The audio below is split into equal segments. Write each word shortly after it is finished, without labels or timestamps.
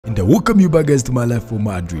And welcome you back guys to my Love For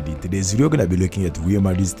Madrid. In today's video, we're gonna be looking at Real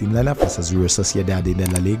Madrid's team lineup versus Real Sociedad in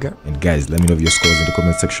the La Liga. And guys, let me know your scores in the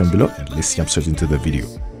comment section below, and let's jump straight into the video.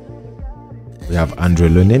 We have Andre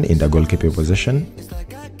Lunin in the goalkeeper position.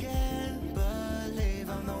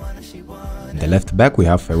 In the left back, we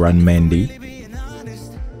have Ferran Mendy.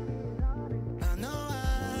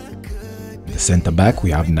 In the center back,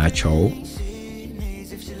 we have Nacho.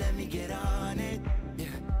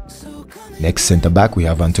 Next center back, we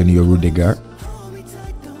have Antonio Rudiger.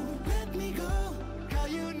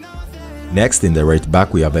 Next in the right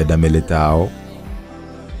back, we have Eder Militao.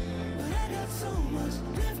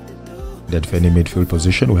 In the defending midfield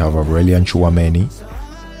position, we have Aurelian Tchouameni.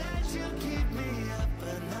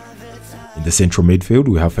 In the central midfield,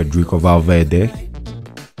 we have Federico Valverde.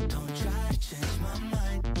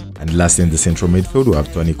 And last in the central midfield, we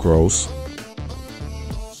have Toni Kroos.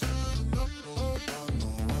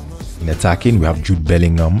 In attacking, we have Jude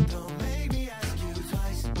Bellingham.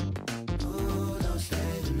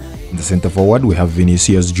 In the center forward, we have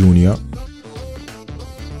Vinicius Jr.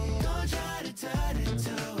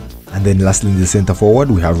 And then lastly in the center forward,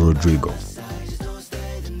 we have Rodrigo.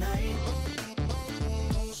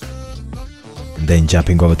 And then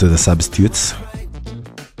jumping over to the substitutes,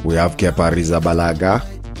 we have Kepa Arrizabalaga.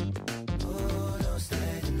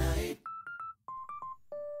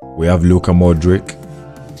 We have Luka Modric.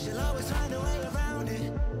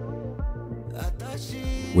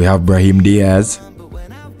 We have Brahim Diaz.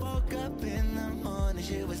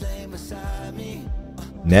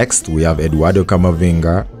 Next, we have Eduardo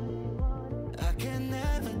Camavinga.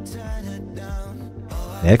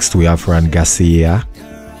 Next, we have Fran Garcia.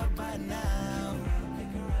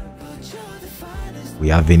 We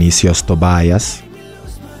have Vinicius Tobias.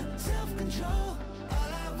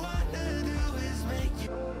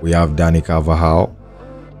 We have Dani Carvajal.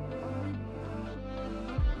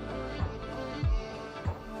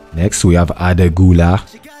 Next, we have Arda Güler.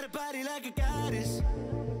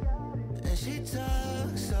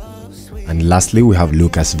 And lastly, we have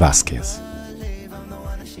Lucas Vázquez.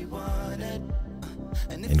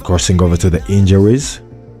 And crossing over to the injuries,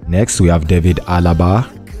 next we have David Alaba.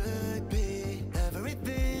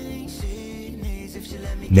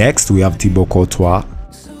 Next, we have Thibaut Courtois.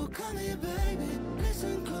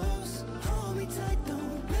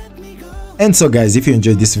 And so guys, if you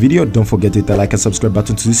enjoyed this video, don't forget to hit the like and subscribe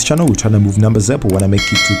button to this channel. We're trying to move numbers up. We want to make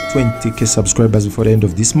it to 20k subscribers before the end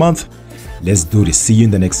of this month. Let's do this. See you in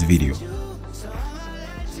the next video.